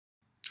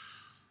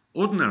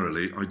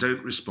Ordinarily, I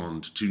don't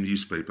respond to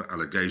newspaper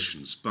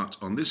allegations, but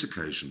on this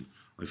occasion,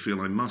 I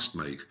feel I must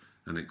make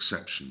an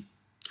exception.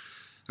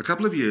 A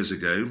couple of years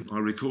ago, I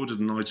recorded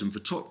an item for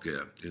Top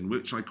Gear in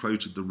which I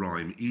quoted the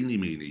rhyme "Eeny,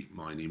 meeny,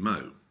 miny,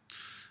 mo."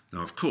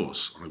 Now, of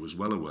course, I was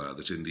well aware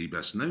that in the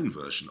best-known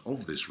version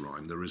of this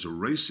rhyme, there is a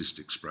racist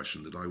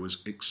expression that I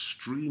was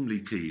extremely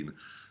keen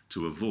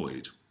to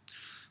avoid.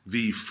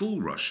 The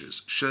full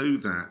rushes show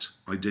that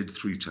I did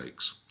 3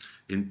 takes.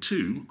 In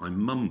 2, I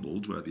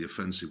mumbled where the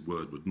offensive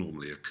word would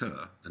normally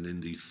occur, and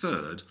in the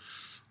 3rd,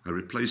 I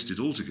replaced it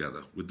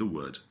altogether with the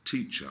word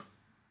teacher.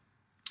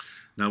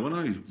 Now, when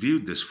I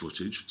viewed this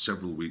footage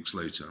several weeks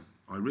later,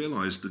 I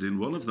realised that in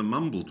one of the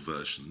mumbled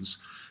versions,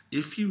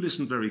 if you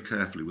listen very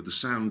carefully with the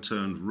sound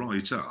turned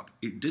right up,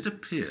 it did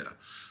appear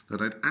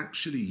that I'd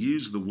actually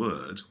used the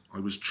word I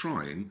was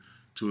trying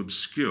to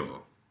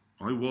obscure.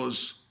 I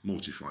was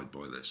mortified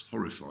by this,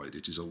 horrified.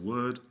 It is a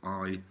word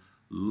I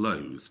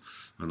loathe,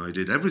 and I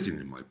did everything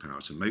in my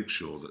power to make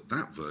sure that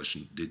that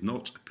version did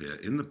not appear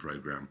in the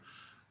programme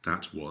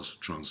that was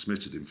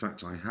transmitted. In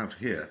fact, I have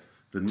here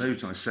the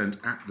note I sent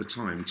at the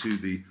time to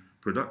the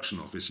production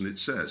office, and it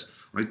says,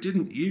 I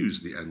didn't use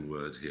the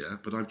N-word here,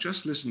 but I've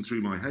just listened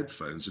through my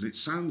headphones and it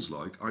sounds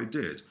like I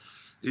did.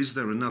 Is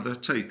there another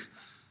take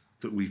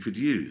that we could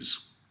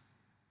use?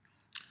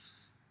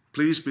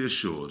 Please be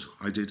assured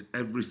I did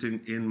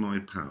everything in my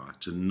power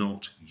to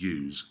not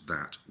use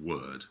that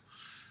word,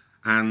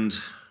 and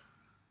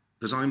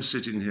that I'm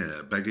sitting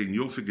here begging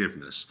your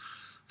forgiveness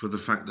for the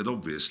fact that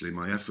obviously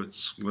my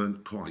efforts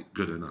weren't quite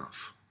good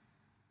enough.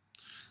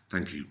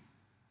 Thank you.